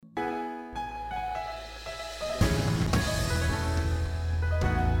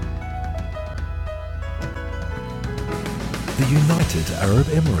United Arab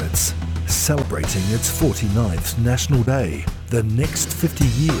Emirates, celebrating its 49th National Day. The next 50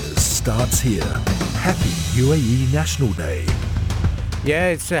 years starts here. Happy UAE National Day. Yeah,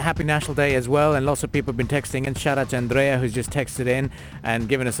 it's a happy National Day as well, and lots of people have been texting in. Shout out to Andrea, who's just texted in and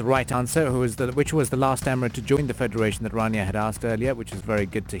given us the right answer, which was the last emirate to join the federation that Rania had asked earlier, which is very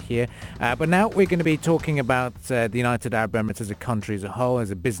good to hear. But now we're going to be talking about the United Arab Emirates as a country as a whole,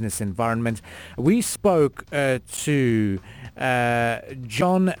 as a business environment. We spoke to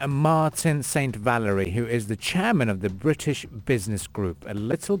John Martin St. Valery, who is the chairman of the British Business Group, a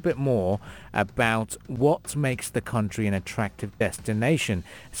little bit more about what makes the country an attractive destination,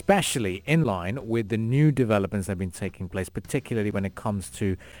 especially in line with the new developments that have been taking place, particularly when it comes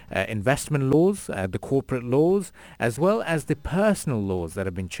to investment laws, the corporate laws, as well as the personal laws that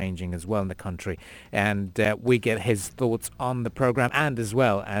have been changing as well in the country. And we get his thoughts on the program, and as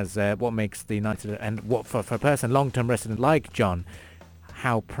well as what makes the United, and what for a person, long-term resident like John,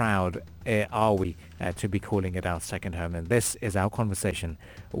 how proud are we to be calling it our second home. And this is our conversation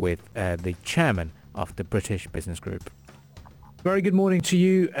with the chairman of the British Business Group. Very good morning to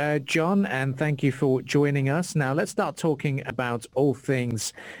you, John, and thank you for joining us. Now, let's start talking about all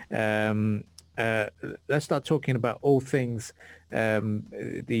things. The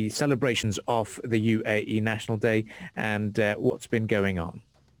celebrations of the UAE National Day and what's been going on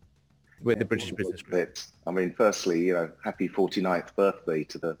with the British Business Group. I mean, firstly, happy 49th birthday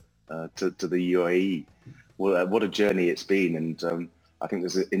to the UAE. Well, what a journey it's been, and I think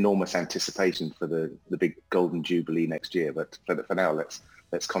there's enormous anticipation for the big Golden Jubilee next year. But for now,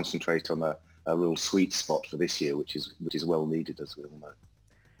 let's concentrate on a real sweet spot for this year, which is well needed, as we all know.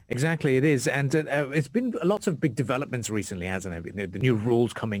 Exactly, it is. And it's been lots of big developments recently, hasn't it? The new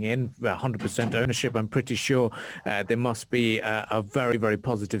rules coming in, 100% ownership. I'm pretty sure there must be a very, very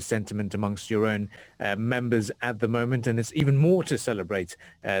positive sentiment amongst your own members at the moment. And it's even more to celebrate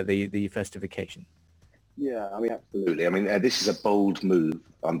the festive occasion. Yeah, I mean, absolutely. I mean, this is a bold move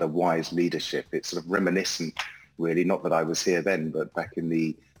under wise leadership. It's sort of reminiscent, really, not that I was here then, but back in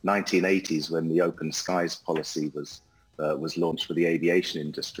the 1980s when the Open Skies policy was launched for the aviation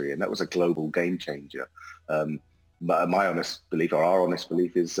industry, and that was a global game changer. My honest belief, or our honest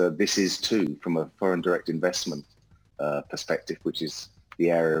belief, is this is too, from a foreign direct investment perspective, which is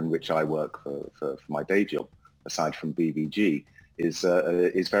the area in which I work for my day job, aside from BBG, is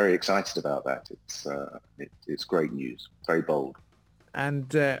very excited about that. It's great news, very bold.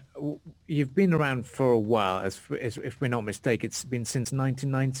 And you've been around for a while, as if we're not mistaken. It's been since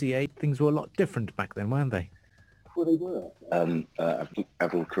 1998. Things were a lot different back then, weren't they? Well, they were.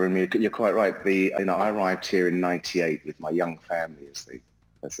 Abdul Karim, you're quite right. I arrived here in '98 with my young family,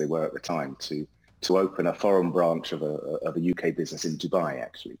 as they were at the time, to open a foreign branch of a UK business in Dubai,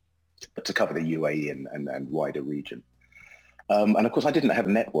 actually, but to cover the UAE and wider region. And of course, I didn't have a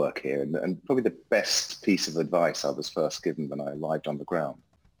network here, and probably the best piece of advice I was first given when I arrived on the ground,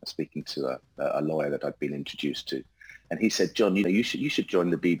 speaking to a lawyer that I'd been introduced to. And he said, John, you should join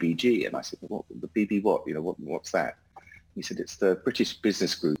the BBG. And I said, well, the BB what? What's that? He said, it's the British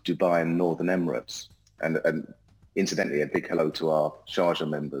Business Group, Dubai and Northern Emirates. And incidentally, a big hello to our Sharjah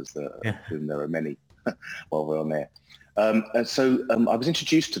members, whom there are many while we're on there. And so I was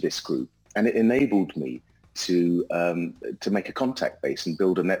introduced to this group, and it enabled me to make a contact base and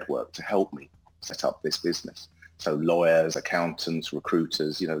build a network to help me set up this business. So lawyers, accountants,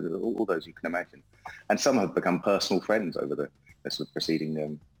 recruiters, all those you can imagine. And some have become personal friends over the sort of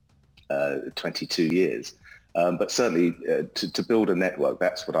preceding 22 years. But certainly to build a network,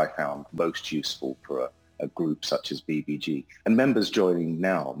 that's what I found most useful for a group such as BBG. And members joining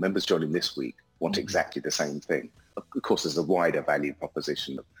this week want exactly the same thing. Of course, there's a wider value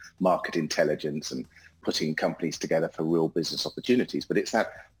proposition of market intelligence and putting companies together for real business opportunities. But it's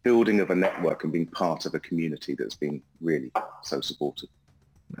that building of a network and being part of a community that's been really so supportive.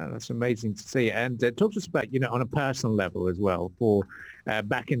 That's amazing to see. And talk to us about, on a personal level as well, for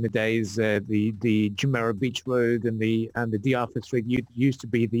back in the days, the Jumeirah Beach Road and the Diafra Street used to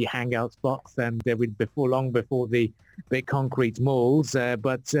be the hangout spots, and long before the big concrete malls.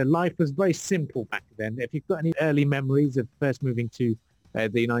 But life was very simple back then. If you've got any early memories of first moving to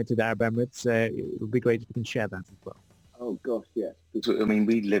the United Arab Emirates, it would be great if you can share that as well. Oh gosh, yes. I mean,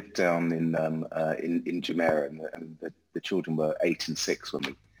 we lived down in Jumeirah, and the children were 8 and 6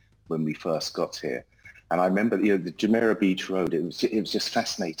 when we first got here. And I remember, the Jumeirah Beach Road. It was just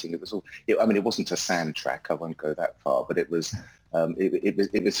fascinating. It was all. It wasn't a sand track. I won't go that far, but it was.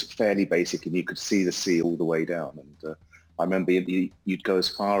 It was fairly basic, and you could see the sea all the way down. And I remember you'd go as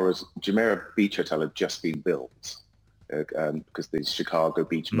far as Jumeirah Beach Hotel had just been built because the Chicago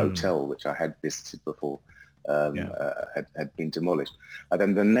Beach Motel, which I had visited before, had been demolished. And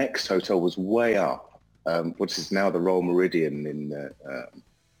then the next hotel was way up, which is now the Royal Meridian in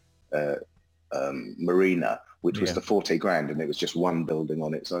Marina, which was the Forte Grand, and it was just one building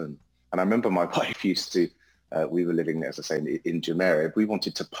on its own. And I remember my wife used to, we were living, as I say, in Jumeirah. If we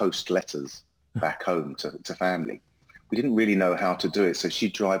wanted to post letters back home to family, we didn't really know how to do it. So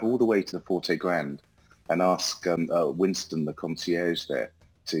she'd drive all the way to the Forte Grand and ask Winston, the concierge there,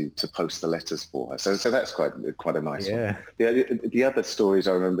 to post the letters for her. So that's quite a nice one. The other stories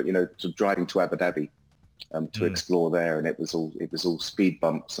I remember, driving to Abu Dhabi to explore there, and it was all speed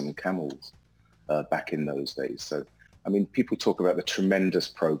bumps and camels back in those days. So, I mean, people talk about the tremendous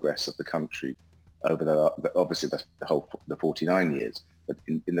progress of the country over the 49 years, but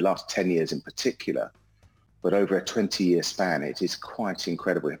in the last 10 years in particular, but over a 20-year span, it is quite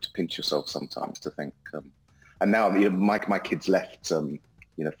incredible. You have to pinch yourself sometimes to think. And now my kids left,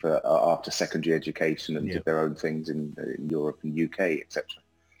 for after secondary education and did their own things in Europe and UK, etc.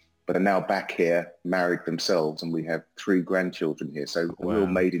 But are now back here, married themselves, and we have 3 grandchildren here. So a real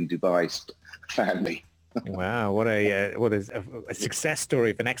made in Dubai family. Wow, what a success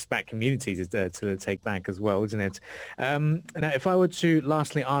story for expat communities to take back as well, isn't it? Now, if I were to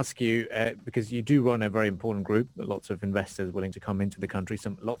lastly ask you, because you do run a very important group, lots of investors willing to come into the country,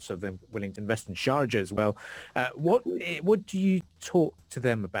 lots of them willing to invest in Sharjah as well. What do you talk to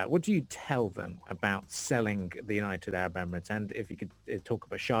them about? What do you tell them about selling the United Arab Emirates? And if you could talk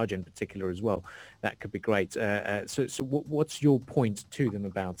about Sharjah in particular as well, that could be great. So what's your point to them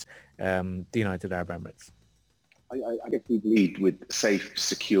about the United Arab Emirates? I guess we lead with safe,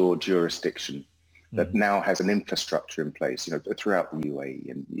 secure jurisdiction that now has an infrastructure in place, throughout the UAE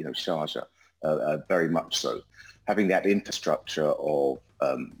and, Sharjah, very much so. Having that infrastructure of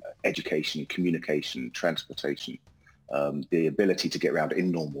education, communication, transportation, the ability to get around in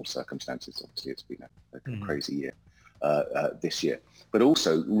normal circumstances. Obviously, it's been a crazy year this year. But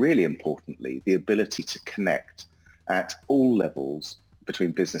also, really importantly, the ability to connect at all levels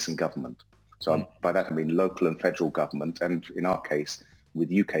between business and government. So by that I mean local and federal government, and in our case,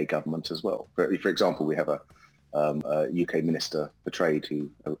 with UK government as well. For example, we have a UK Minister for Trade who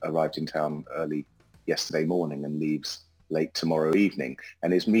arrived in town early yesterday morning and leaves late tomorrow evening,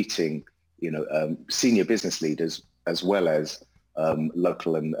 and is meeting, senior business leaders as well as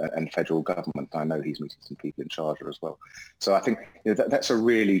local and federal government. I know he's meeting some people in Sharjah as well. So I think that's a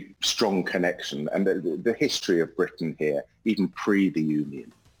really strong connection, and the history of Britain here, even pre the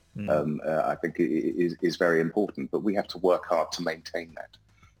Union, I think is very important. But we have to work hard to maintain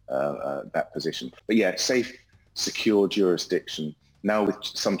that position. But yeah, safe, secure jurisdiction. Now with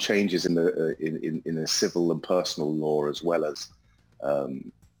some changes in the civil and personal law, as well as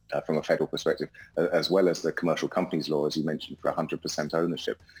from a federal perspective, as well as the commercial companies law, as you mentioned, for 100%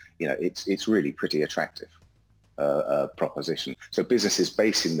 ownership, it's really pretty attractive proposition. So businesses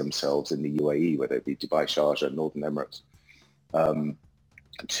basing themselves in the UAE, whether it be Dubai, Sharjah, Northern Emirates,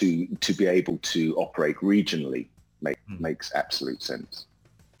 to be able to operate regionally makes absolute sense.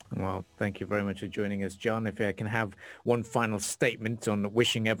 Well, thank you very much for joining us, John. If I can have one final statement on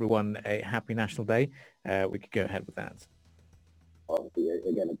wishing everyone a happy National Day, we could go ahead with that.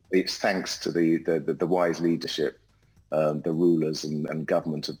 Again, it's thanks to the wise leadership, the rulers and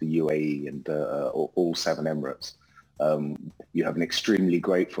government of the UAE and all 7 Emirates. You have an extremely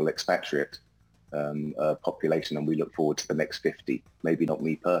grateful expatriate population, and we look forward to the next 50. Maybe not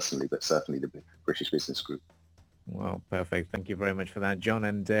me personally, but certainly the British Business Group. Well, perfect. Thank you very much for that, John.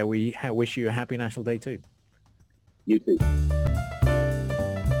 And we wish you a happy National Day too. You too.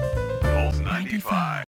 Gold 95.